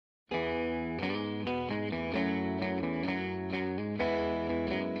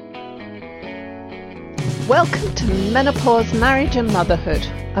Welcome to Menopause, Marriage and Motherhood,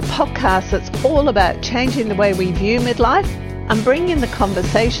 a podcast that's all about changing the way we view midlife and bringing the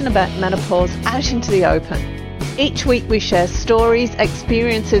conversation about menopause out into the open. Each week we share stories,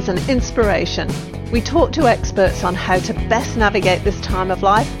 experiences and inspiration. We talk to experts on how to best navigate this time of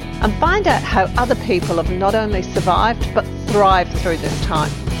life and find out how other people have not only survived but thrived through this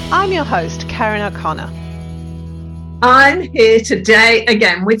time. I'm your host, Karen O'Connor. I'm here today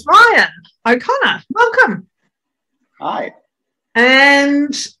again with Ryan O'Connor. Welcome. Hi.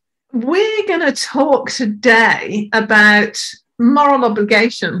 And we're going to talk today about moral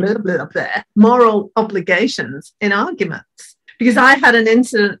obligations in arguments. Because I had an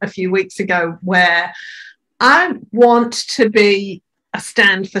incident a few weeks ago where I want to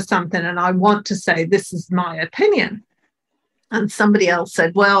stand for something and I want to say, this is my opinion. And somebody else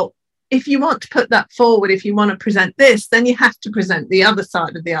said, well, if you want to put that forward, if you want to present this, then you have to present the other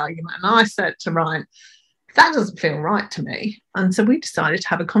side of the argument. And I said to Ryan, that doesn't feel right to me. And so we decided to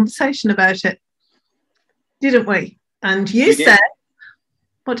have a conversation about it, didn't we? And you said,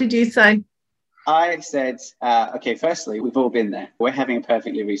 what did you say? I said, okay, firstly, we've all been there. We're having a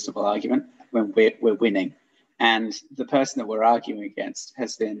perfectly reasonable argument when we're winning. And the person that we're arguing against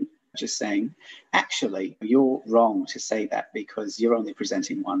has been just saying, actually, you're wrong to say that because you're only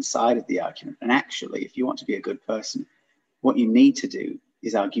presenting one side of the argument. And actually, if you want to be a good person, what you need to do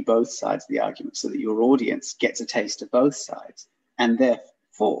is argue both sides of the argument so that your audience gets a taste of both sides and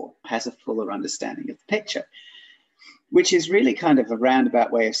therefore has a fuller understanding of the picture, which is really kind of a roundabout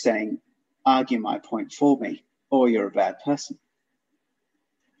way of saying, argue my point for me or you're a bad person.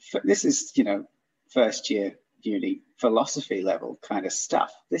 This is, first year uni philosophy level kind of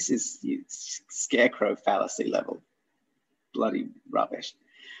stuff. This is scarecrow fallacy level bloody rubbish.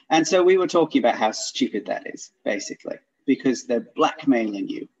 And so we were talking about how stupid that is, basically, because they're blackmailing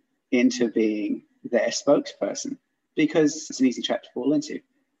you into being their spokesperson, because it's an easy trap to fall into,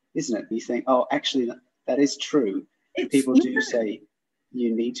 isn't it? You think, oh, actually, that is true. People do say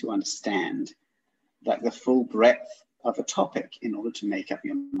you need to understand like the full breadth of a topic in order to make up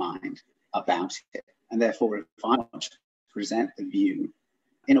your mind about it. And therefore, if I want to present the view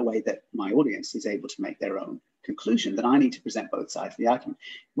in a way that my audience is able to make their own conclusion, then I need to present both sides of the argument,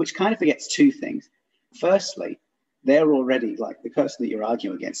 which kind of forgets two things. Firstly, they're already, like the person that you're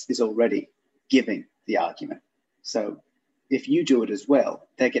arguing against is already giving the argument. So if you do it as well,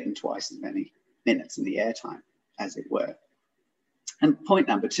 they're getting twice as many minutes in the airtime, as it were. And point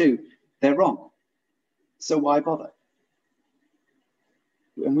number two, they're wrong. So why bother?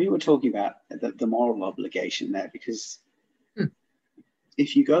 And we were talking about the moral obligation there, because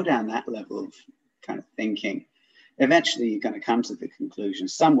if you go down that level of kind of thinking, eventually you're going to come to the conclusion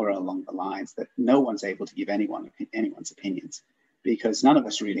somewhere along the lines that no one's able to give anyone's opinions, because none of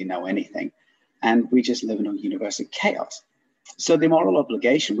us really know anything. And we just live in a universe of chaos. So the moral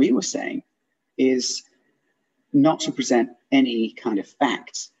obligation, we were saying, is not to present any kind of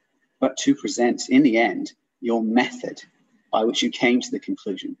facts, but to present, in the end, your method by which you came to the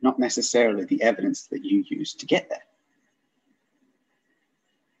conclusion, not necessarily the evidence that you used to get there.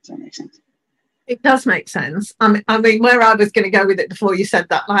 Does that make sense? It does make sense. I mean, where I was going to go with it before you said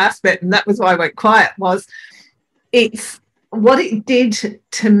that last bit, and that was why I went quiet, was it's what it did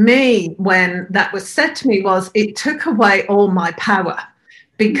to me when that was said to me was it took away all my power,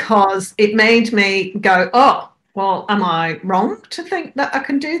 because it made me go, oh, well, am I wrong to think that I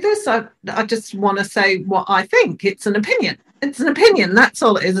can do this? I just want to say what I think. It's an opinion. It's an opinion. That's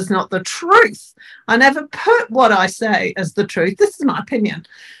all it is. It's not the truth. I never put what I say as the truth. This is my opinion.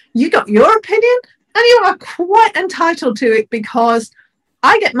 You got your opinion and you are quite entitled to it, because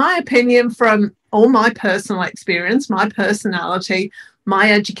I get my opinion from all my personal experience, my personality,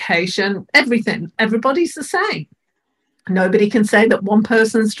 my education, everything. Everybody's the same. Nobody can say that one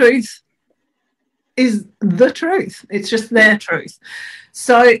person's truth is the truth. It's just their truth.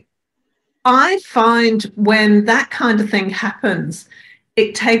 So I find when that kind of thing happens,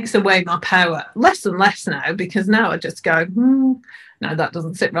 it takes away my power less and less now, because now I just go, no, that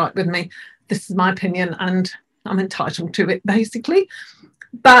doesn't sit right with me. This is my opinion and I'm entitled to it, basically.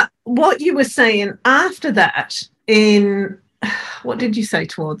 But what you were saying after that, what did you say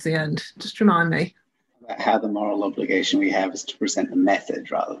towards the end? Just remind me. How the moral obligation we have is to present the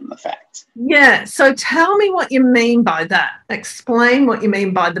method rather than the facts. Yeah. So tell me what you mean by that. Explain what you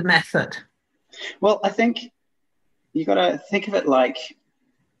mean by the method. Well, I think you got to think of it like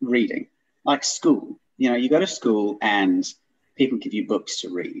reading, like school. You go to school and people give you books to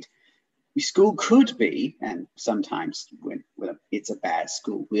read. School could be, and sometimes when it's a bad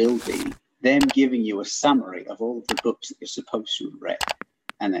school, will be them giving you a summary of all of the books that you're supposed to have read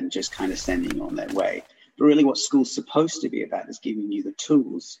and then just kind of sending you on their way. But really what school's supposed to be about is giving you the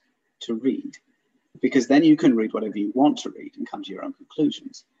tools to read, because then you can read whatever you want to read and come to your own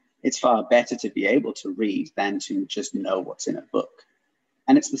conclusions. It's far better to be able to read than to just know what's in a book.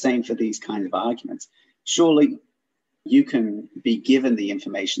 And it's the same for these kinds of arguments. Surely you can be given the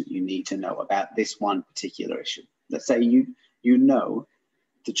information that you need to know about this one particular issue. Let's say you know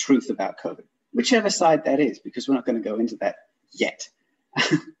the truth about COVID, whichever side that is, because we're not going to go into that yet.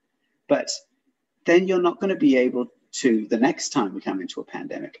 But then you're not going to be able to, the next time we come into a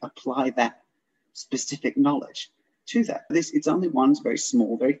pandemic, apply that specific knowledge to that. It's only one very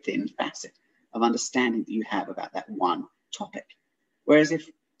small, very thin facet of understanding that you have about that one topic. Whereas if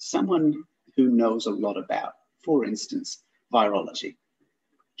someone who knows a lot about, for instance, virology,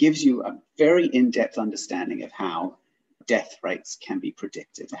 gives you a very in-depth understanding of how death rates can be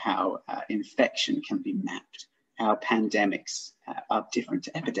predicted, how infection can be mapped, how pandemics are different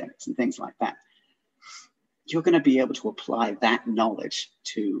to epidemics and things like that, you're going to be able to apply that knowledge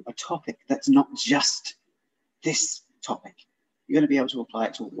to a topic that's not just this topic. You're going to be able to apply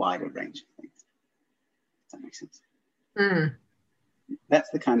it to a wider range of things. Does that make sense? Mm. That's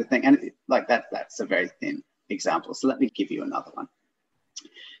the kind of thing. And that's a very thin example. So let me give you another one.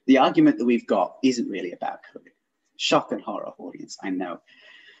 The argument that we've got isn't really about COVID. Shock and horror, audience, I know.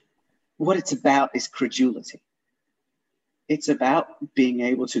 What it's about is credulity. It's about being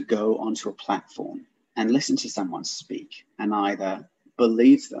able to go onto a platform and listen to someone speak and either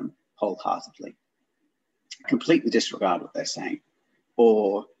believe them wholeheartedly, completely disregard what they're saying,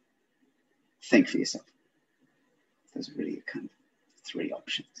 or think for yourself. There's really kind of three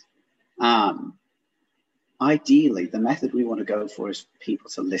options. Ideally, the method we want to go for is people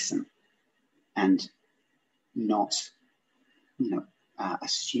to listen and not,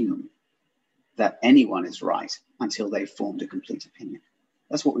 assume that anyone is right until they've formed a complete opinion.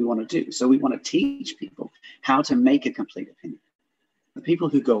 That's what we want to do. So we want to teach people how to make a complete opinion. The people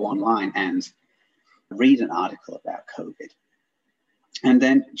who go online and read an article about COVID and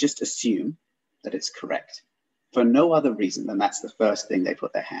then just assume that it's correct for no other reason than that's the first thing they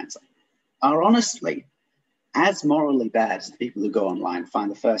put their hands on, are honestly as morally bad as the people who go online,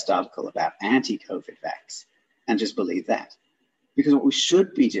 find the first article about anti-COVID vax and just believe that. Because what we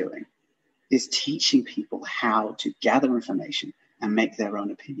should be doing is teaching people how to gather information and make their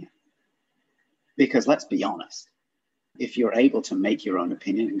own opinion. Because let's be honest, if you're able to make your own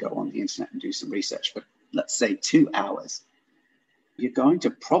opinion and go on the internet and do some research for, let's say, 2 hours, you're going to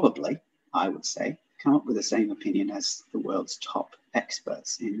probably, I would say, come up with the same opinion as the world's top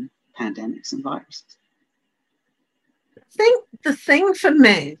experts in pandemics and viruses. I think the thing for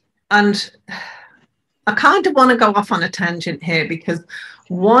me, and I kind of want to go off on a tangent here, because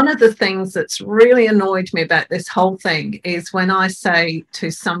one of the things that's really annoyed me about this whole thing is when I say to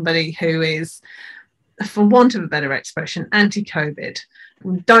somebody who is, for want of a better expression, anti-COVID,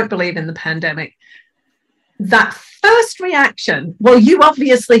 don't believe in the pandemic, that first reaction, well, you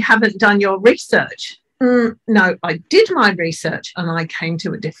obviously haven't done your research. No, I did my research and I came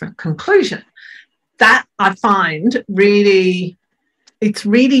to a different conclusion. That I find really, it's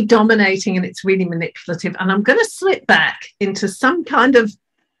really dominating and it's really manipulative. And I'm going to slip back into some kind of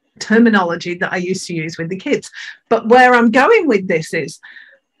terminology that I used to use with the kids. But where I'm going with this is,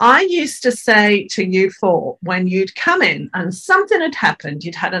 I used to say to you four, when you'd come in and something had happened,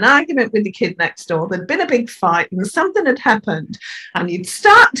 you'd had an argument with the kid next door, there'd been a big fight and something had happened, and you'd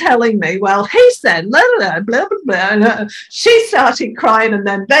start telling me, well, he said, blah, blah, blah, blah, blah. She started crying and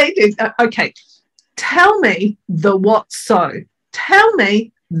then they did. Okay, tell me the what so. Tell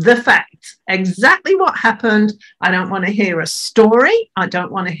me the facts, exactly what happened. I don't want to hear a story. I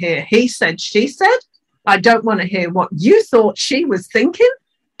don't want to hear he said, she said. I don't want to hear what you thought she was thinking.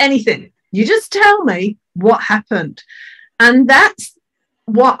 Anything. You just tell me what happened. And that's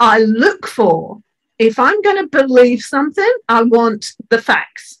what I look for. If I'm going to believe something, I want the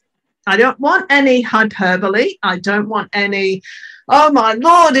facts. I don't want any hyperbole. I don't want any, oh my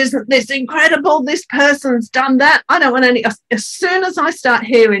Lord, isn't this incredible? This person's done that. I don't want any. As soon as I start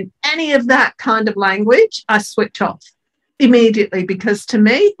hearing any of that kind of language, I switch off immediately, because to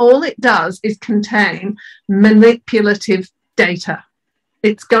me, all it does is contain manipulative data.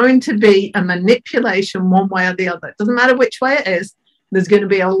 It's going to be a manipulation one way or the other. It doesn't matter which way it is. There's going to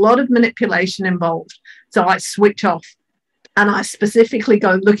be a lot of manipulation involved. So I switch off and I specifically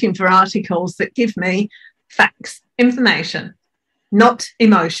go looking for articles that give me facts, information, not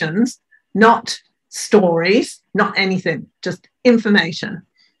emotions, not stories, not anything, just information.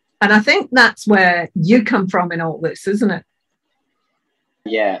 And I think that's where you come from in all this, isn't it?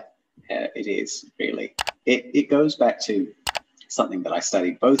 Yeah, it is, really. It goes back to something that I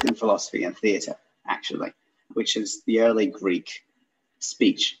studied both in philosophy and theatre, actually, which is the early Greek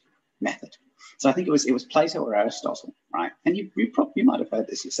speech method. So I think it was Plato or Aristotle, right? And you might have heard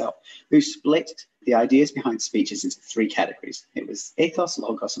this yourself, who split the ideas behind speeches into three categories. It was ethos,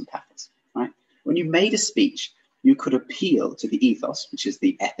 logos, and pathos, right? When you made a speech, you could appeal to the ethos, which is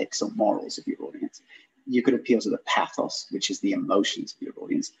the ethics or morals of your audience. You could appeal to the pathos, which is the emotions of your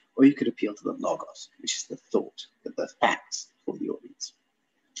audience, or you could appeal to the logos, which is the thought, the facts for the audience.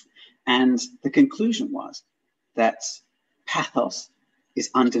 And the conclusion was that pathos is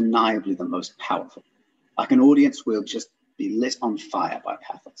undeniably the most powerful. Like, an audience will just be lit on fire by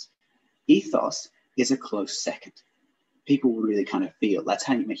pathos. Ethos is a close second. People will really kind of feel. That's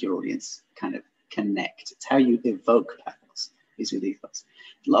how you make your audience kind of connect. It's how you evoke pathos, is with ethos.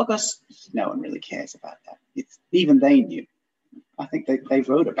 Logos, no one really cares about that. Even they knew. I think they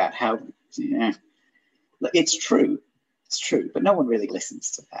wrote about how, it's true, but no one really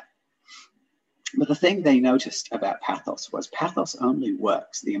listens to that. But the thing they noticed about pathos was pathos only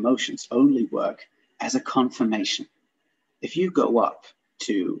works, the emotions only work as a confirmation. If you go up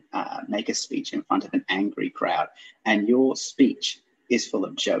to make a speech in front of an angry crowd and your speech is full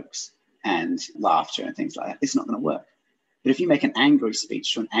of jokes and laughter and things like that, it's not going to work. But if you make an angry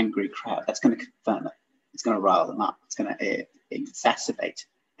speech to an angry crowd, that's going to confirm it. It's going to rile them up. It's going to exacerbate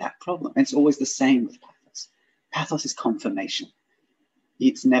that problem. And it's always the same with pathos. Pathos is confirmation.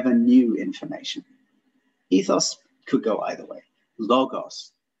 It's never new information. Ethos could go either way.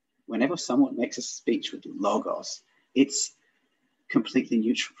 Logos, whenever someone makes a speech with logos, it's completely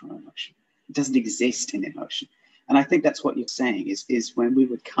neutral from emotion. It doesn't exist in emotion. And I think that's what you're saying is when we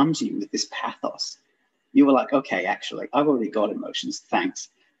would come to you with this pathos, you were like, okay, actually, I've already got emotions, thanks.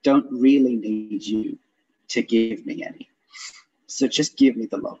 Don't really need you to give me any. So just give me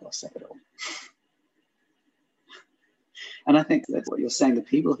the logos of it all. And I think that's what you're saying. The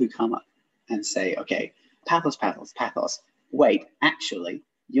people who come up and say, okay, pathos, pathos, pathos. Wait, actually,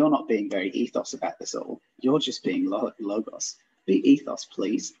 you're not being very ethos about this all. You're just being logos. Be ethos,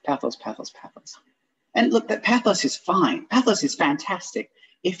 please. Pathos, pathos, pathos. And look, that pathos is fine. Pathos is fantastic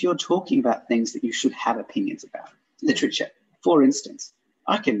if you're talking about things that you should have opinions about. Literature, for instance.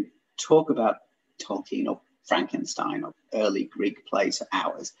 I can talk about Tolkien or Frankenstein or early Greek plays for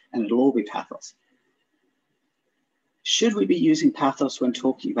hours, and it'll all be pathos. Should we be using pathos when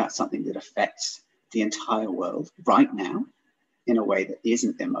talking about something that affects the entire world right now in a way that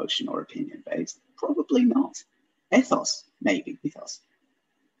isn't emotion or opinion based? Probably not. Ethos, maybe ethos,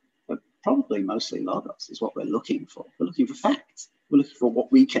 but probably mostly logos is what we're looking for. We're looking for facts. We're looking for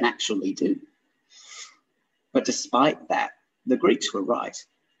what we can actually do. But despite that, the Greeks were right.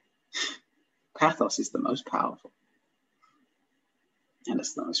 Pathos is the most powerful. And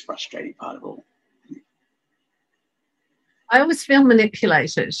it's the most frustrating part of all. I always feel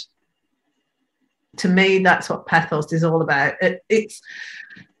manipulated. To me, that's what pathos is all about. There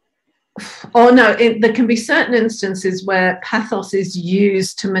can be certain instances where pathos is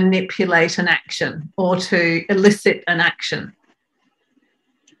used to manipulate an action or to elicit an action.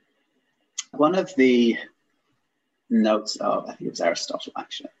 One of the notes of, I think it was Aristotle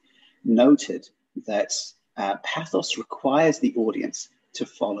actually, noted that pathos requires the audience to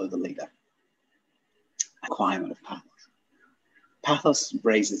follow the leader. Requirement of pathos. Pathos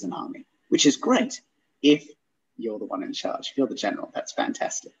raises an army, which is great if you're the one in charge. If you're the general, that's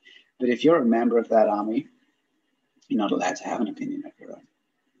fantastic. But if you're a member of that army, you're not allowed to have an opinion of your own.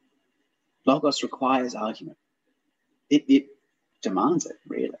 Logos requires argument. It demands it,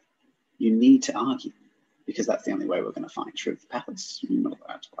 really. You need to argue because that's the only way we're going to find truth. Pathos, you're not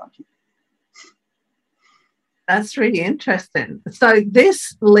allowed to argue. That's really interesting. So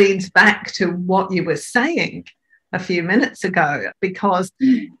this leads back to what you were saying a few minutes ago, because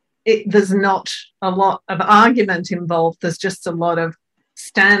there's not a lot of argument involved. There's just a lot of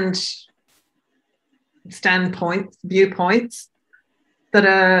standpoints, viewpoints that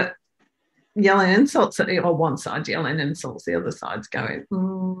are yelling insults at you, or one side yelling insults, the other side's going,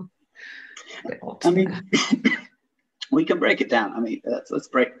 I mean, we can break it down. I mean, let's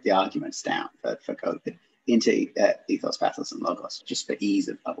break the arguments down for COVID into ethos, pathos, and logos, just for ease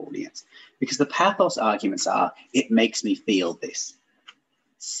of audience. Because the pathos arguments are, it makes me feel this.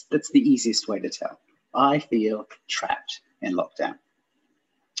 That's the easiest way to tell. I feel trapped in lockdown.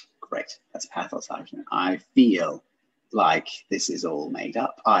 Great, that's a pathos argument. I feel like this is all made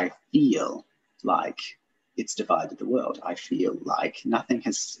up. I feel like it's divided the world. I feel like nothing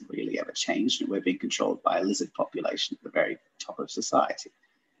has really ever changed and we're being controlled by a lizard population at the very top of society.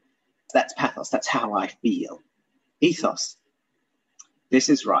 That's pathos. That's how I feel. Ethos. This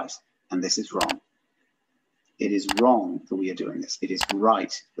is right and this is wrong. It is wrong that we are doing this. It is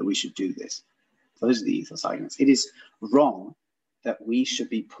right that we should do this. Those are the ethos arguments. It is wrong that we should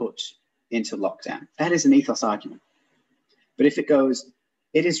be put into lockdown. That is an ethos argument. But if it goes,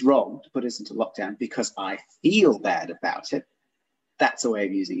 it is wrong to put us into lockdown because I feel bad about it, that's a way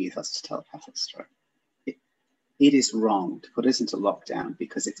of using ethos to tell a pathos story. It is wrong to put us into lockdown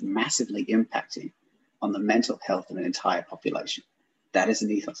because it's massively impacting on the mental health of an entire population. That is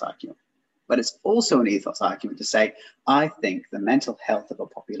an ethos argument. But it's also an ethos argument to say, I think the mental health of a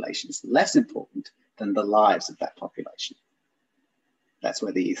population is less important than the lives of that population. That's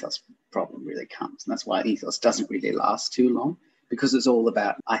where the ethos problem really comes. And that's why ethos doesn't really last too long, because it's all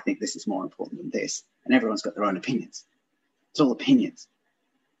about, I think this is more important than this. And everyone's got their own opinions. It's all opinions.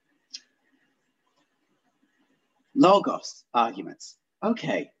 Logos arguments.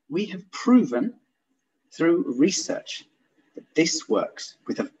 Okay, we have proven through research that this works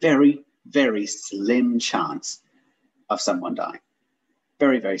with a very, very slim chance of someone dying.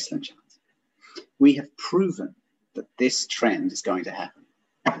 Very, very slim chance. We have proven that this trend is going to happen.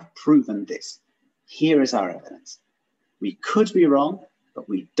 We've proven this. Here is our evidence. We could be wrong, but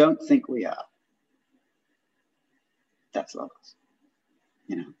we don't think we are. That's logos,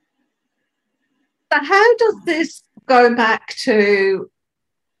 you know. But how does this go back to...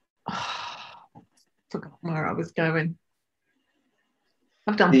 forgot where I was going.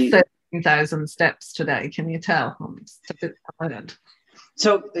 I've done 13,000 steps today. Can you tell? I'm just a bit tired.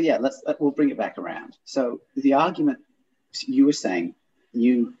 So yeah, we'll bring it back around. So the argument you were saying,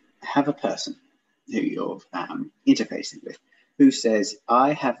 you have a person who you're interfacing with who says,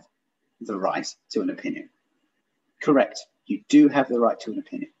 I have the right to an opinion. Correct. You do have the right to an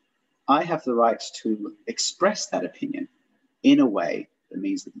opinion. I have the right to express that opinion in a way that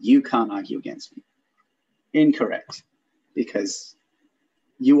means that you can't argue against me. Incorrect. Because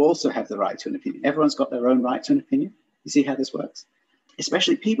you also have the right to an opinion. Everyone's got their own right to an opinion. You see how this works?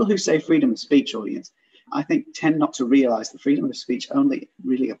 Especially people who say freedom of speech, audience, I think tend not to realize that freedom of speech only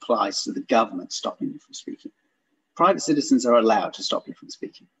really applies to the government stopping you from speaking. Private citizens are allowed to stop you from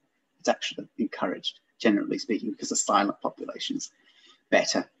speaking. It's actually encouraged, generally speaking, because a silent population is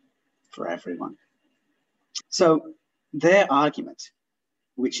better for everyone. So their argument,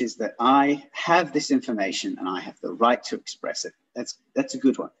 which is that I have this information and I have the right to express it, that's a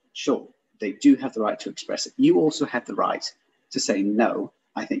good one. Sure, they do have the right to express it. You also have the right to say, no,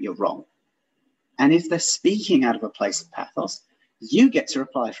 I think you're wrong. And if they're speaking out of a place of pathos, you get to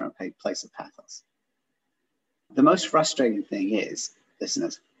reply from a place of pathos. The most frustrating thing is,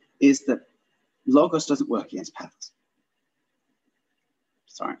 listeners, is that logos doesn't work against pathos.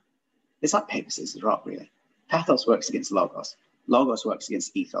 Sorry. It's like paper, scissors, rock, really. Pathos works against logos. Logos works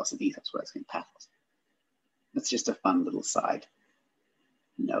against ethos, and ethos works against pathos. That's just a fun little side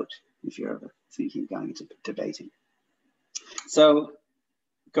note if you're ever thinking of going into debating. So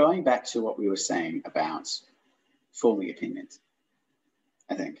going back to what we were saying about forming opinions,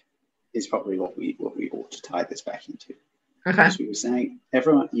 I think, is probably what we ought to tie this back into. Okay. As we were saying,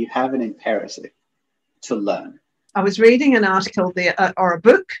 everyone, you have an imperative to learn. I was reading an article or a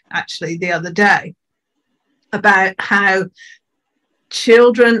book actually the other day about how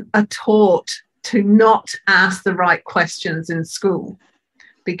children are taught to not ask the right questions in school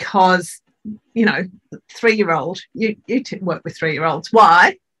because, you know, 3-year-old, you work with 3-year-olds.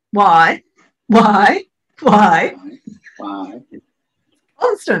 Why?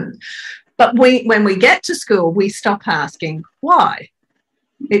 Constant. But when we get to school, we stop asking why.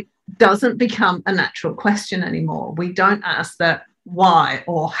 It doesn't become a natural question anymore. We don't ask the why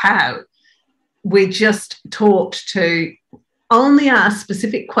or how. We're just taught to only ask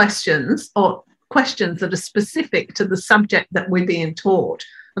specific questions or questions that are specific to the subject that we're being taught,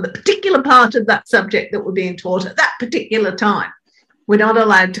 or the particular part of that subject that we're being taught at that particular time. We're not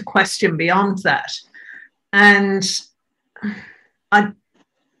allowed to question beyond that. And I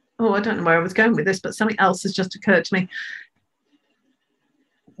don't know where I was going with this, but something else has just occurred to me.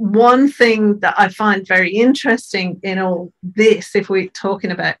 One thing that I find very interesting in all this, if we're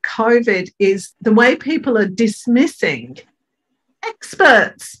talking about COVID, is the way people are dismissing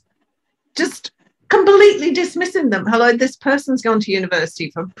experts, just completely dismissing them. Hello, this person's gone to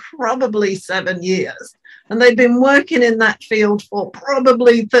university for probably 7 years, and they've been working in that field for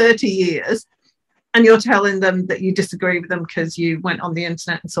probably 30 years. And you're telling them that you disagree with them because you went on the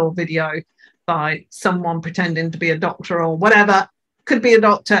internet and saw a video by someone pretending to be a doctor or whatever. Could be a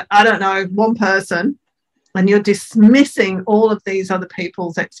doctor, I don't know, one person. And you're dismissing all of these other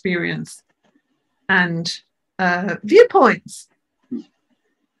people's experience and viewpoints.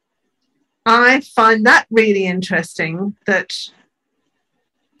 I find that really interesting, that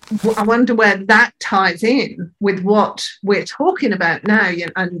I wonder where that ties in with what we're talking about now,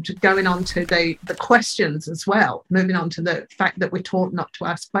 and going on to the questions as well, moving on to the fact that we're taught not to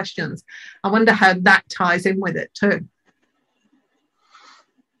ask questions. I wonder how that ties in with it too.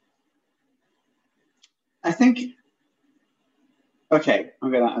 I think, okay,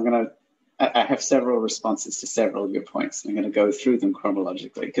 I have several responses to several of your points. I'm going to go through them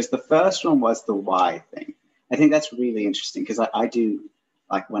chronologically, because the first one was the why thing. I think that's really interesting, because I do,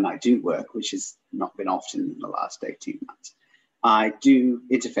 like when I do work, which has not been often in the last 18 months, I do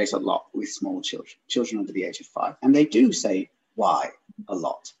interface a lot with small children under the age of 5, and they do say why a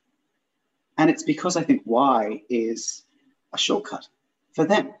lot. And it's because I think why is a shortcut for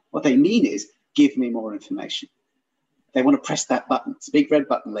them. What they mean is, give me more information. They want to press that button. It's a big red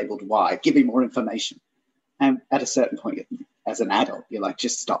button labeled why, give me more information. And at a certain point, as an adult, you're like,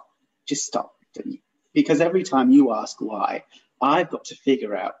 just stop. Because every time you ask why, I've got to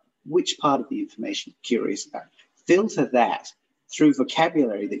figure out which part of the information you're curious about. Filter that through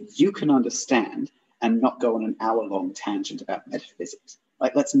vocabulary that you can understand and not go on an hour-long tangent about metaphysics.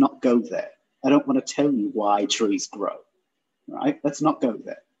 Like, let's not go there. I don't want to tell you why trees grow, right? Let's not go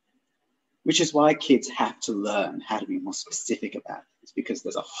there. Which is why kids have to learn how to be more specific about it. It's because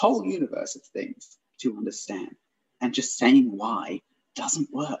there's a whole universe of things to understand. And just saying why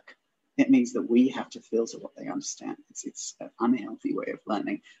doesn't work. It means that we have to filter what they understand. It's an unhealthy way of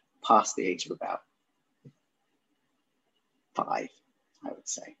learning past the age of about 5, I would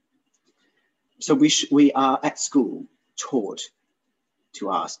say. So we are at school taught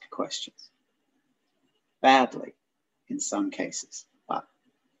to ask questions. Badly in some cases.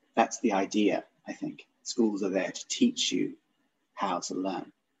 That's the idea, I think. Schools are there to teach you how to learn,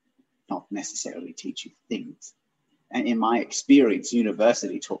 not necessarily teach you things. And in my experience,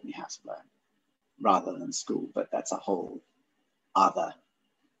 university taught me how to learn rather than school, but that's a whole other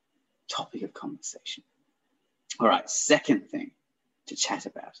topic of conversation. All right, second thing to chat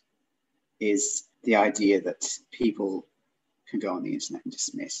about is the idea that people can go on the internet and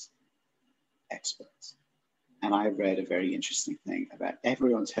dismiss experts. And I read a very interesting thing about,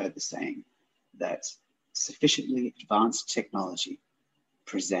 everyone's heard the saying that sufficiently advanced technology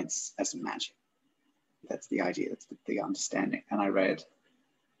presents as magic. That's the idea, that's the understanding. And I read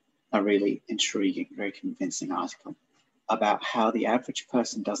a really intriguing, very convincing article about how the average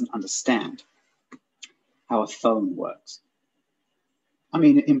person doesn't understand how a phone works. I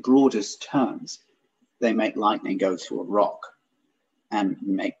mean, in broadest terms, they make lightning go through a rock and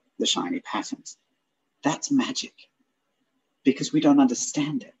make the shiny patterns. That's magic, because we don't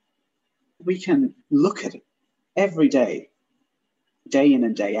understand it. We can look at it every day, day in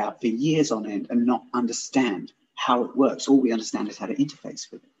and day out, for years on end, and not understand how it works. All we understand is how to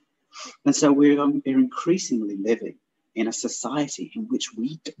interface with it. And so we're increasingly living in a society in which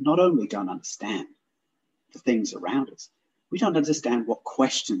we not only don't understand the things around us, we don't understand what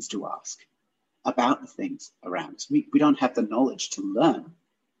questions to ask about the things around us. We don't have the knowledge to learn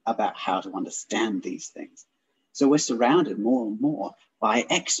about how to understand these things. So we're surrounded more and more by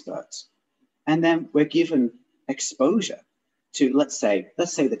experts. And then we're given exposure to, let's say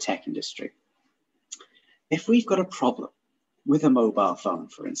the tech industry. If we've got a problem with a mobile phone,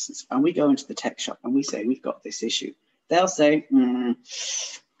 for instance, and we go into the tech shop and we say, we've got this issue, they'll say,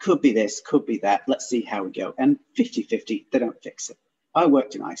 could be this, could be that, let's see how we go. And 50-50, they don't fix it. I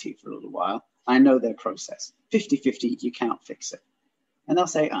worked in IT for a little while. I know their process. 50-50, you can't fix it. And they'll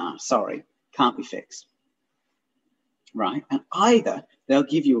say, sorry, can't be fixed, right? And either they'll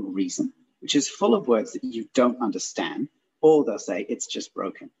give you a reason, which is full of words that you don't understand, or they'll say it's just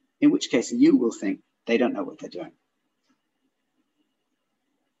broken, in which case you will think they don't know what they're doing.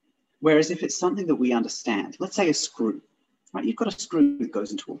 Whereas if it's something that we understand, let's say a screw, right? You've got a screw that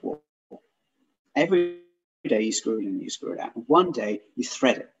goes into a wall. Every day you screw it in and you screw it out. And one day you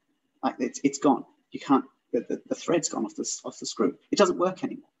thread it, like it's gone. You can't. The thread's gone off the screw. It doesn't work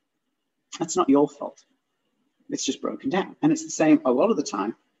anymore. That's not your fault. It's just broken down. And it's the same a lot of the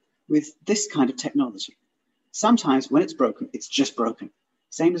time with this kind of technology. Sometimes when it's broken, it's just broken.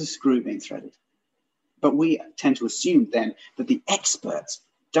 Same as a screw being threaded. But we tend to assume then that the experts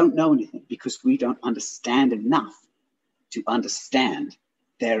don't know anything because we don't understand enough to understand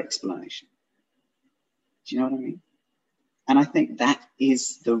their explanation. Do you know what I mean? And I think that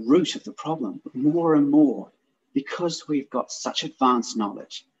is the root of the problem. More and more, because we've got such advanced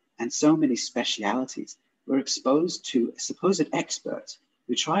knowledge and so many specialities, we're exposed to supposed experts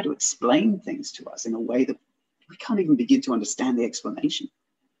who try to explain things to us in a way that we can't even begin to understand the explanation.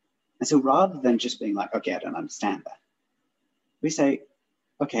 And so rather than just being like, okay, I don't understand that, we say,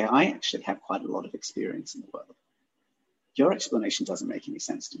 okay, I actually have quite a lot of experience in the world. Your explanation doesn't make any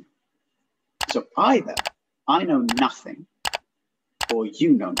sense to me. So either I know nothing or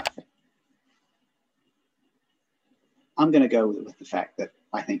you know nothing, I'm going to go with the fact that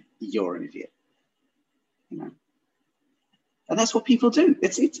I think you're an idiot. You know, and that's what people do.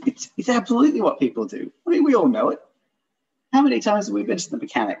 It's absolutely what people do. I mean, we all know it. How many times have we been to the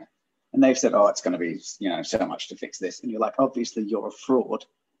mechanic and they've said, "Oh, it's going to be, you know, so much to fix this," and you're like, "Obviously, you're a fraud.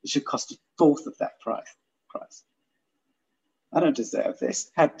 It should cost a fourth of that price. I don't deserve this.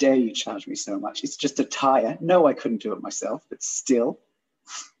 How dare you charge me so much? It's just a tire. No, I couldn't do it myself, but still."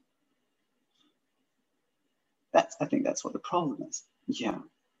 I think that's what the problem is. Yeah,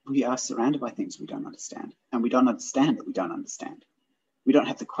 we are surrounded by things we don't understand, and we don't understand that we don't understand. We don't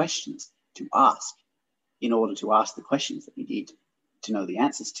have the questions to ask in order to ask the questions that we need to know the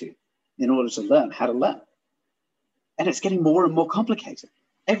answers to, in order to learn how to learn. And it's getting more and more complicated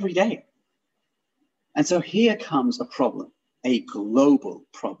every day. And so here comes a problem, a global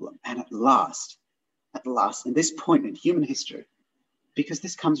problem. And at last, in this point in human history, because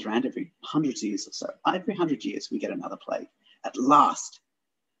this comes around every 100 years or so, every 100 years we get another plague. At last,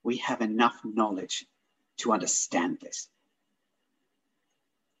 we have enough knowledge to understand this.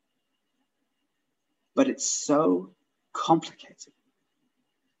 But it's so complicated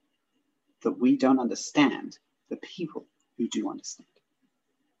that we don't understand the people who do understand.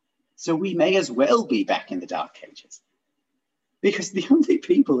 So we may as well be back in the Dark Ages, because the only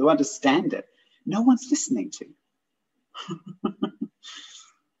people who understand it, no one's listening to.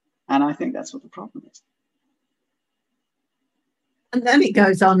 And I think that's what the problem is. And then it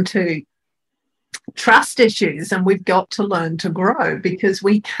goes on to trust issues, and we've got to learn to grow, because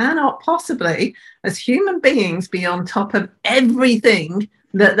we cannot possibly, as human beings, be on top of everything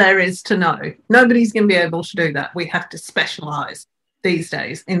that there is to know. Nobody's going to be able to do that. We have to specialize these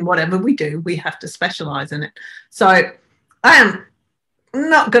days in whatever we do. We have to specialize in it. So I am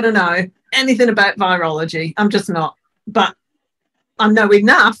not going to know anything about virology. I'm just not. But I know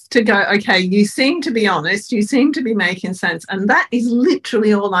enough to go, okay, you seem to be honest, you seem to be making sense, and that is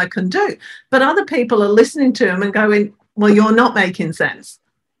literally all I can do. But other people are listening to them and going, well, you're not making sense.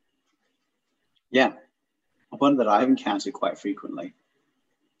 Yeah. One that I've encountered quite frequently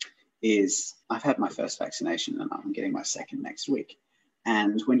is I've had my first vaccination and I'm getting my second next week.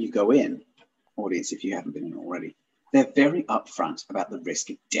 And when you go in, audience, if you haven't been in already, they're very upfront about the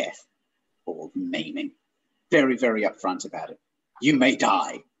risk of death or maiming. Very, very upfront about it. You may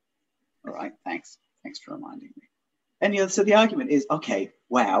die. All right, thanks. Thanks for reminding me. And so the argument is, okay,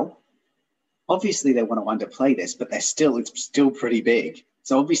 wow, obviously they want to underplay this, but it's still pretty big.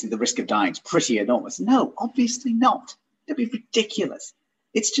 So obviously the risk of dying is pretty enormous. No, obviously not. That'd be ridiculous.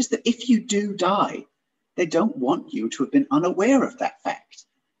 It's just that if you do die, they don't want you to have been unaware of that fact.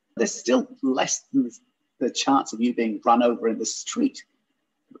 There's still less than the chance of you being run over in the street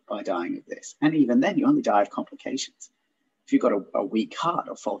by dying of this. And even then, you only die of complications. If you've got a weak heart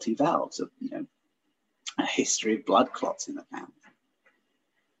or faulty valves, or a history of blood clots in the family,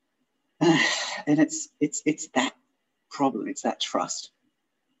 and it's that problem. It's that trust.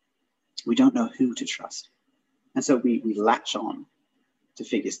 We don't know who to trust, and so we latch on to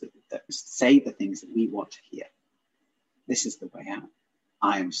figures that say the things that we want to hear. This is the way out.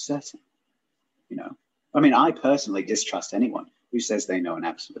 I am certain. I mean, I personally distrust anyone who says they know an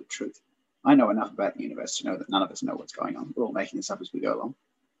absolute truth. I know enough about the universe to know that none of us know what's going on. We're all making this up as we go along.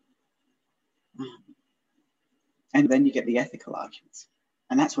 And then you get the ethical arguments.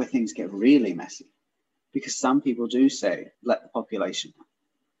 And that's where things get really messy. Because some people do say, let the population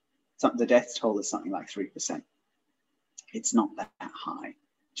out. The death toll is something like 3%. It's not that high.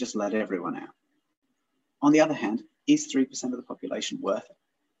 Just let everyone out. On the other hand, is 3% of the population worth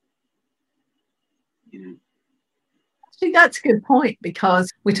it? See, that's a good point,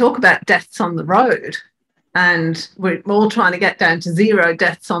 because we talk about deaths on the road and we're all trying to get down to 0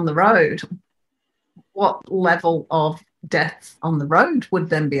 deaths on the road. What level of deaths on the road would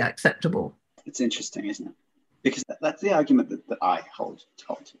then be acceptable? It's interesting, isn't it? Because that's the argument that I hold.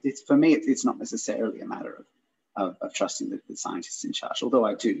 For me, it's not necessarily a matter of trusting the scientists in charge, although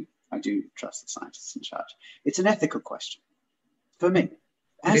I do trust the scientists in charge. It's an ethical question. For me,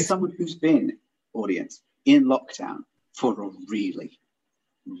 as someone who's been, audience, in lockdown for a really,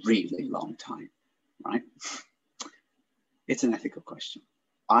 really long time, right? It's an ethical question.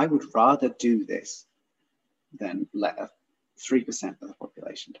 I would rather do this than let 3% of the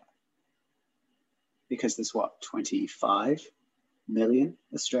population die. Because there's 25 million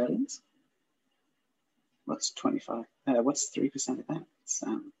Australians? What's 25? What's 3% of that? It's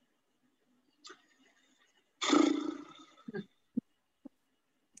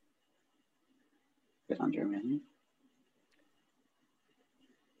bit under 1 million.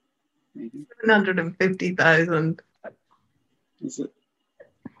 maybe. 750,000. Is it?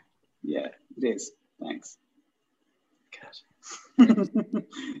 Yeah, it is. Thanks. God.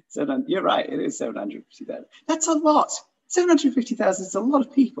 You're right. It is 750,000. That's a lot. 750,000 is a lot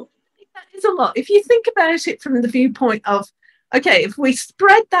of people. That is a lot. If you think about it from the viewpoint of, okay, if we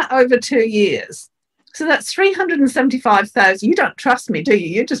spread that over 2 years, so that's 375,000. You don't trust me, do you?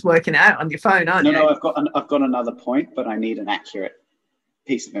 You're just working it out on your phone, aren't you? No, I've got another point, but I need an accurate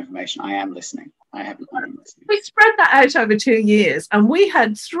piece of information. I am listening. I am listening. We spread that out over 2 years, and we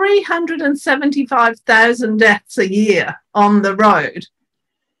had 375,000 deaths a year on the road.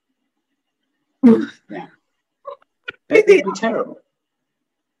 Yeah. It'd be terrible.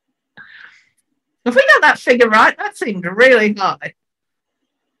 If we got that figure right, that seemed really high.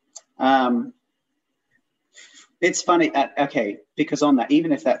 It's funny, because on that,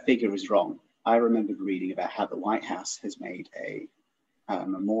 even if that figure is wrong, I remembered reading about how the White House has made a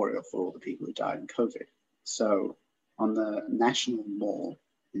memorial for all the people who died in COVID. So on the National Mall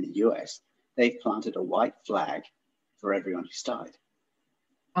in the US, they've planted a white flag for everyone who's died.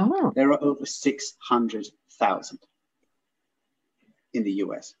 Oh. There are over 600,000 in the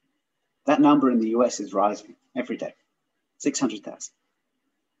US. That number in the US is rising every day, 600,000.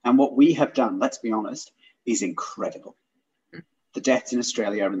 And what we have done, let's be honest, is incredible. The deaths in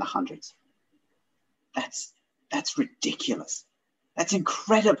Australia are in the hundreds. That's ridiculous. That's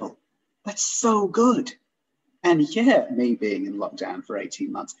incredible. That's so good. And yeah, me being in lockdown for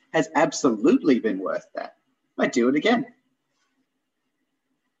 18 months has absolutely been worth that. I'd do it again.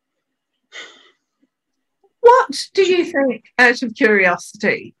 What do you think, out of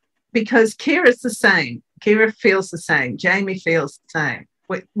curiosity? Because Kira's the same. Kira feels the same. Jamie feels the same.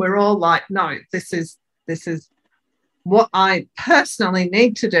 We're all like, no, this is what I personally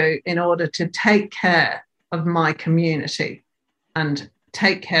need to do in order to take care of my community and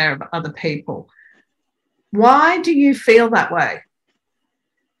take care of other people. Why do you feel that way?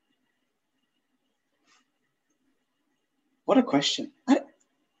 What a question.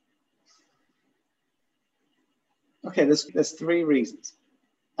 Okay, there's 3 reasons.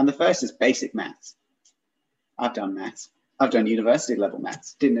 And the first is basic maths. I've done maths. I've done university level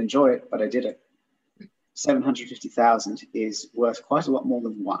maths. Didn't enjoy it, but I did it. 750,000 is worth quite a lot more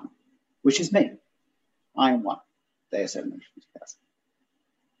than 1, which is me. I am 1. They are 750,000.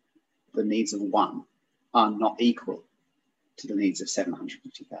 The needs of 1 are not equal to the needs of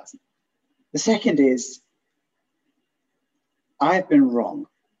 750,000. The second is I have been wrong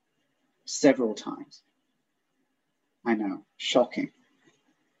several times. I know, shocking.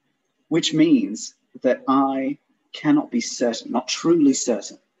 Which means that I cannot be certain, not truly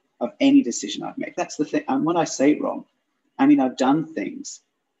certain, of any decision I've made. That's the thing. And when I say wrong, I mean I've done things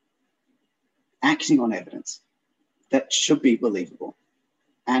acting on evidence that should be believable.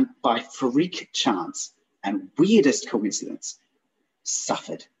 And by freak chance and weirdest coincidence,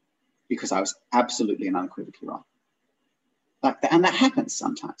 suffered because I was absolutely and unequivocally wrong. Like that, and that happens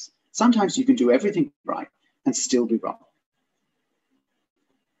sometimes. Sometimes you can do everything right and still be wrong.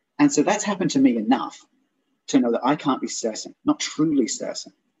 And so that's happened to me enough to know that I can't be certain, not truly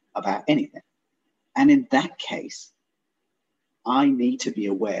certain about anything. And in that case, I need to be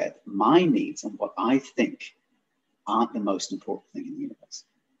aware that my needs and what I think aren't the most important thing in the universe.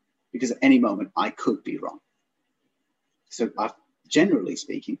 Because at any moment, I could be wrong. So I've, generally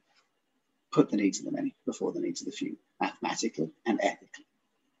speaking, put the needs of the many before the needs of the few, mathematically and ethically.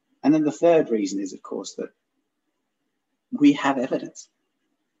 And then the third reason is, of course, that we have evidence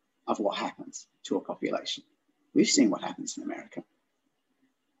of what happens to a population. We've seen what happens in America,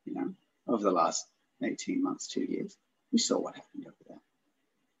 over the last 18 months, 2 years. We saw what happened over there.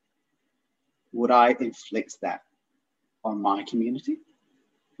 Would I inflict that on my community?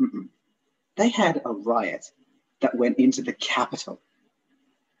 Mm-mm. They had a riot that went into the Capitol.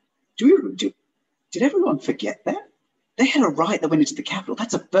 Did everyone forget that? They had a riot that went into the Capitol.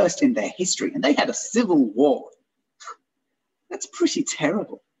 That's a first in their history, and they had a civil war. That's pretty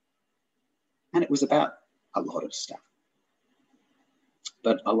terrible. And it was about a lot of stuff.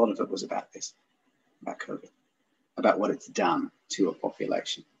 But a lot of it was about this, about COVID, about what it's done to a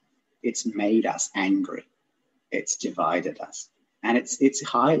population. It's made us angry. It's divided us. And it's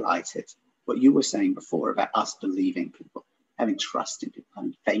highlighted what you were saying before about us believing people, having trust in people,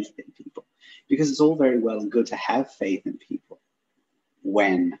 having faith in people. Because it's all very well and good to have faith in people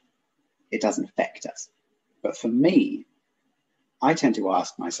when it doesn't affect us. But for me, I tend to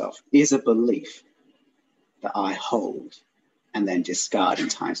ask myself, is a belief that I hold and then discard in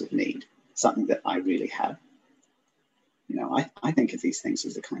times of need something that I really have? I think of these things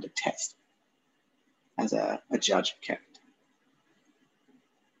as a kind of test, as a judge of character.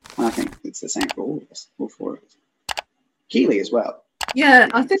 And I think it's the same for all of us, all four of us. Keely as well. Yeah,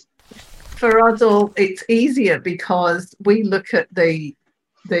 I think for us all, it's easier because we look at the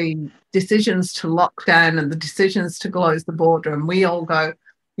decisions to lock down and the decisions to close the border, and we all go,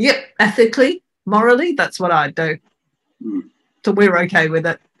 yep, ethically, morally, that's what I'd do. So we're okay with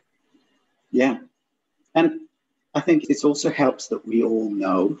it. Yeah. And I think it also helps that we all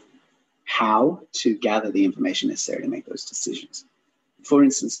know how to gather the information necessary to make those decisions. For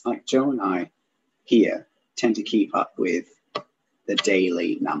instance, like Joe and I here tend to keep up with the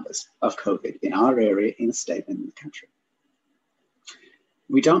daily numbers of COVID in our area, in the state, and in the country.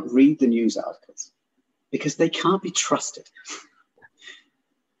 We don't read the news articles because they can't be trusted.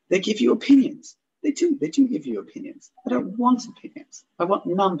 They give you opinions. They do give you opinions. I don't want opinions. I want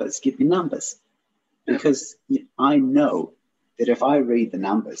numbers. Give me numbers. Because I know that if I read the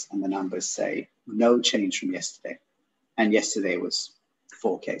numbers and the numbers say no change from yesterday, and yesterday was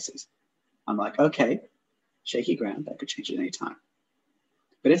 4 cases, I'm like, okay, shaky ground, that could change at any time.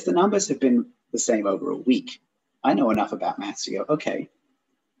 But if the numbers have been the same over a week, I know enough about maths to go, okay,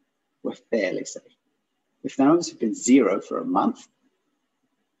 we're fairly safe. If the numbers have been 0 for a month,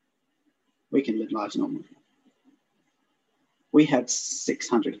 we can live lives normally. We had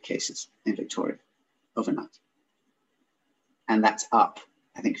 600 cases in Victoria overnight. And that's up,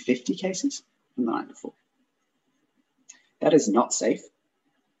 I think, 50 cases from the night before. That is not safe.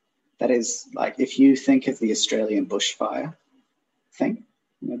 That is like, if you think of the Australian bushfire thing,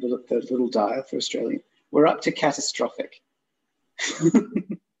 you know, the little dial for Australia, we're up to catastrophic.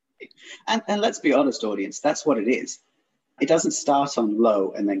 and let's be honest, audience, that's what it is. It doesn't start on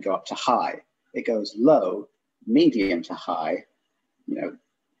low and then go up to high. It goes low, medium to high, you know.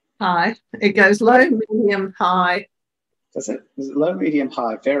 High. It goes low, medium, high. Does it? Is it low, medium,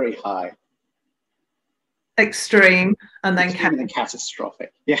 high, very high? Extreme, and then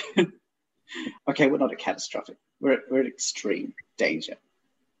catastrophic. Yeah. Okay, we're not at catastrophic. We're at extreme danger.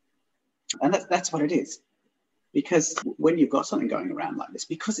 And that's what it is. Because when you've got something going around like this,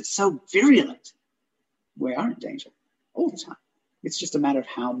 because it's so virulent, we are in danger all the time. It's just a matter of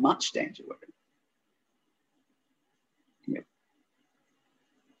how much danger we're in. Yeah.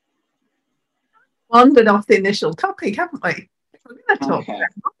 Wandered off the initial topic, haven't we? We're going to talk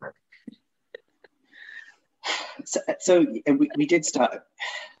about So we did start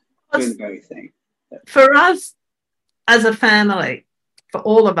doing the very thing. For us as a family, for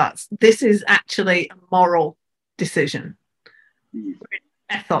all of us, this is actually a moral decision. We're in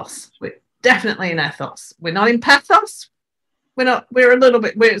ethos. We're definitely in ethos. We're not in pathos.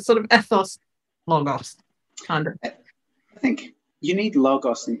 We're sort of ethos, logos, kind of. I think you need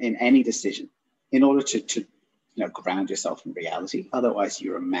logos in any decision in order to ground yourself in reality. Otherwise,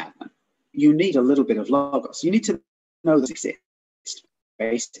 you're a madman. You need a little bit of logos. You need to know that it exists,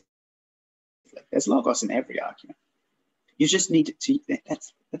 basically. There's logos in every argument. You just need to,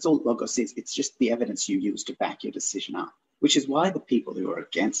 that's all logos is. It's just the evidence you use to back your decision up, which is why the people who are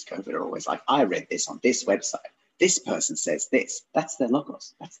against COVID are always like, I read this on this website. This person says this. That's their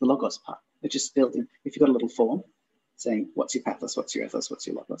logos. That's the logos part. They're just filled in. If you've got a little form saying, what's your pathos, what's your ethos, what's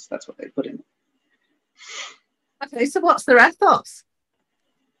your logos, that's what they put in. Okay, so what's their ethos?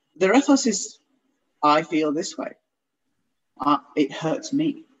 Their ethos is, I feel this way. It hurts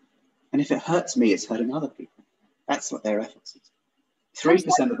me. And if it hurts me, it's hurting other people. That's what their ethos is.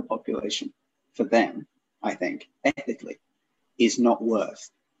 3% of the population, for them, I think, ethically, is not worth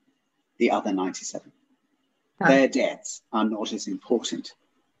the other 97. Their deaths are not as important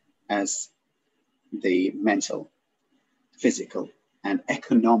as the mental, physical, and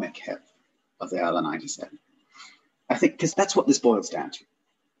economic health of the other 97. I think, because that's what this boils down to.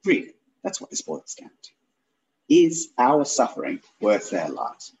 Really, that's what this boils down to. Is our suffering worth their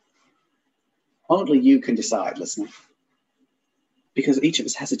lives? Only you can decide, listener, because each of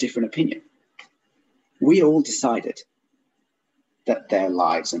us has a different opinion. We all decided that their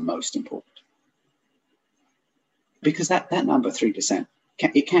lives are most important. Because that number, 3%,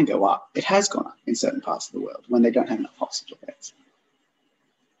 it can go up. It has gone up in certain parts of the world when they don't have enough hospital beds.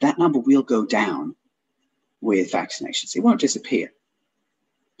 That number will go down with vaccinations. It won't disappear,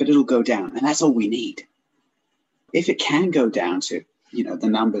 but it'll go down, and that's all we need. If it can go down to, the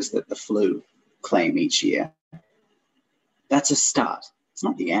numbers that the flu claim each year, that's a start. It's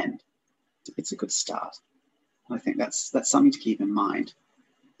not the end. It's a good start. I think that's something to keep in mind.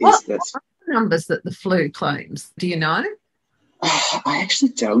 What are the numbers that the flu claims? Do you know? I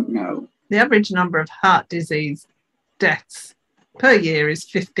actually don't know. The average number of heart disease deaths per year is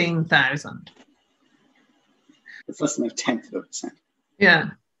 15,000. It's less than 1/10%. Yeah.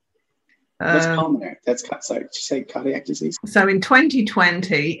 What's pulmonary? Sorry, did you say cardiac disease? So in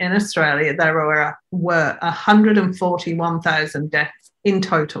 2020 in Australia, there were 141,000 deaths in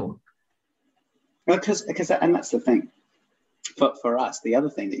total. Because and that's the thing. For us, the other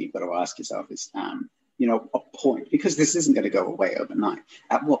thing that you've got to ask yourself is, what point, because this isn't going to go away overnight,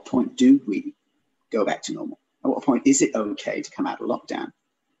 at what point do we go back to normal? At what point is it okay to come out of lockdown?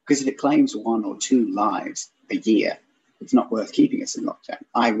 Because if it claims 1 or 2 lives a year, it's not worth keeping us in lockdown.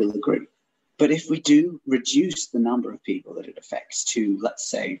 I will agree. But if we do reduce the number of people that it affects to, let's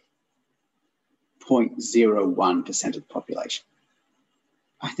say, 0.01% of the population,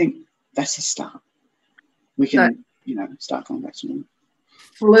 I think that's a start. We can, start going back to normal.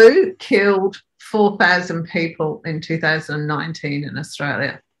 Flu killed 4,000 people in 2019 in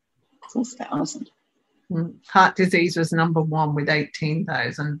Australia. 4,000? Heart disease was number 1 with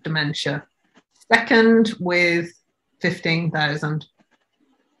 18,000. Dementia second with 15,000.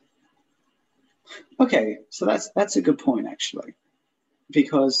 Okay, so that's a good point, actually,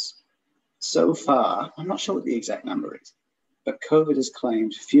 because so far, I'm not sure what the exact number is, but COVID has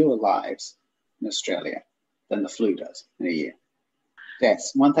claimed fewer lives in Australia than the flu does in a year.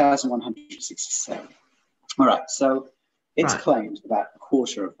 Deaths, 1,167. All right, so it's claimed about a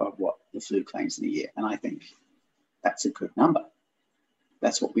quarter of what the flu claims in a year, and I think that's a good number.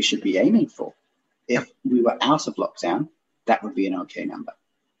 That's what we should be aiming for. If we were out of lockdown, that would be an okay number.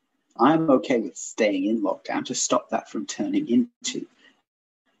 I'm okay with staying in lockdown to stop that from turning into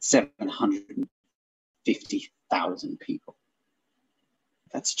 750,000 people.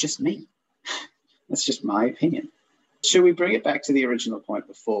 That's just me. That's just my opinion. Should we bring it back to the original point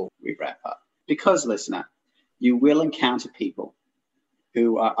before we wrap up? Because, listener, you will encounter people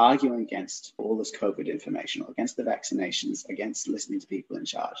who are arguing against all this COVID information, or against the vaccinations, against listening to people in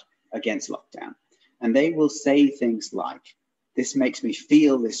charge, against lockdown. And they will say things like, this makes me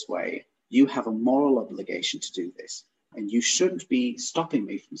feel this way. You have a moral obligation to do this. And you shouldn't be stopping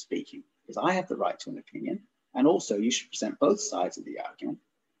me from speaking, because I have the right to an opinion. And also you should present both sides of the argument,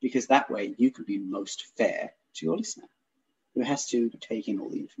 because that way you can be most fair to your listener, who has to take in all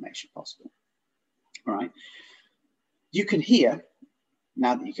the information possible. All right. You can hear,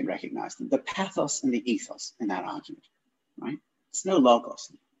 now that you can recognize them, the pathos and the ethos in that argument, right? It's no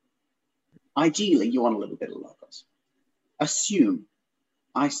logos. Ideally, you want a little bit of logos. Assume,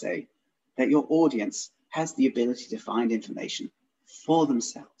 I say, that your audience has the ability to find information for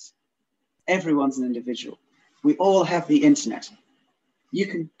themselves. Everyone's an individual. We all have the internet. You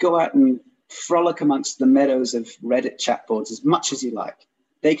can go out and frolic amongst the meadows of Reddit chat boards as much as you like.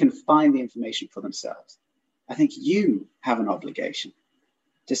 They can find the information for themselves. I think you have an obligation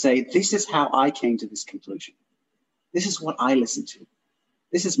to say, this is how I came to this conclusion. This is what I listened to.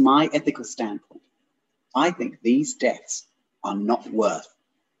 This is my ethical standpoint. I think these deaths are not worth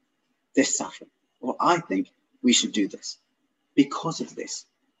this suffering. Or I think we should do this because of this.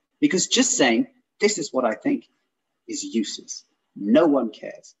 Because just saying, this is what I think, is useless. No one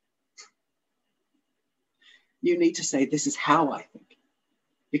cares. You need to say, this is how I think.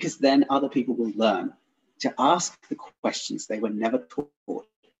 Because then other people will learn to ask the questions they were never taught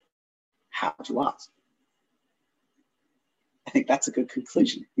how to ask. I think that's a good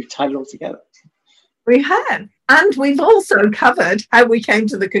conclusion. We've tied it all together. We have. And we've also covered how we came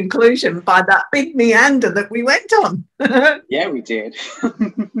to the conclusion by that big meander that we went on. Yeah, we did.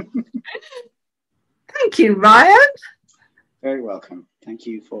 Thank you, Ryan. Very welcome. Thank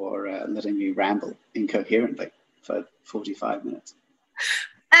you for letting me ramble incoherently for 45 minutes.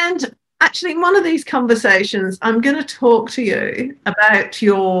 And actually, in one of these conversations, I'm going to talk to you about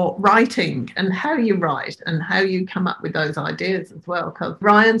your writing and how you write and how you come up with those ideas as well, because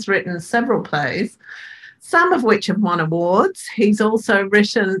Ryan's written several plays, some of which have won awards. He's also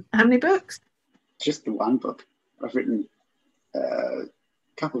written how many books? Just the one book. I've written a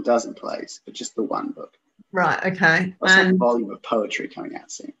couple dozen plays, but just the one book. Right, okay. Also a volume of poetry coming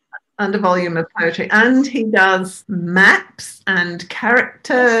out soon. And a volume of poetry. And he does maps and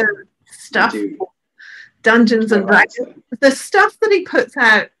character stuff, Dungeons and Dragons. The stuff that he puts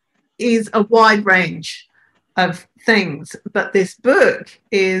out is a wide range of things, but this book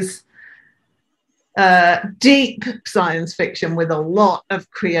is deep science fiction with a lot of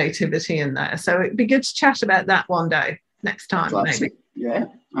creativity in there. So it'd be good to chat about that one day, next time, maybe. Yeah,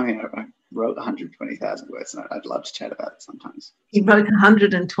 I mean, I wrote 120,000 words, and I'd love to chat about it sometimes. He wrote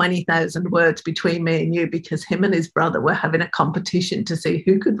 120,000 words between me and you because him and his brother were having a competition to see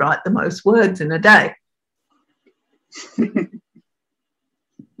who could write the most words in a day. And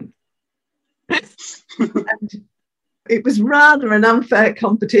it was rather an unfair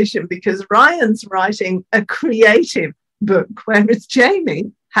competition because Ryan's writing a creative book, whereas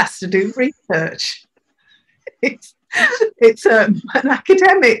Jamie has to do research. It's an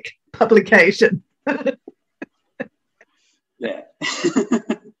academic publication. Yeah.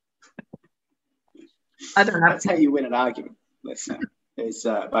 I don't know. That's how you win an argument, listener, is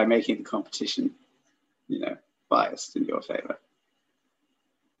by making the competition, biased in your favor.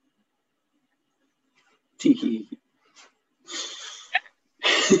 Tiki.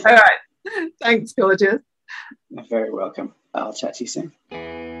 All right. Thanks, gorgeous. You're very welcome. I'll chat to you soon.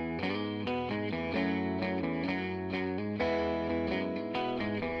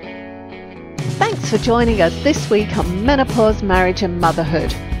 Thanks for joining us this week on Menopause, Marriage and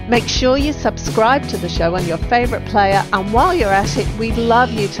Motherhood. Make sure you subscribe to the show on your favourite player, and while you're at it, we'd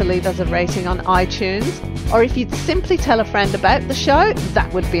love you to leave us a rating on iTunes, or if you'd simply tell a friend about the show,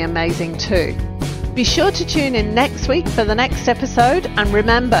 that would be amazing too. Be sure to tune in next week for the next episode, and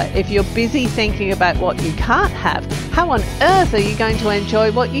remember, if you're busy thinking about what you can't have, how on earth are you going to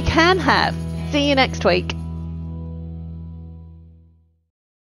enjoy what you can have? See you next week.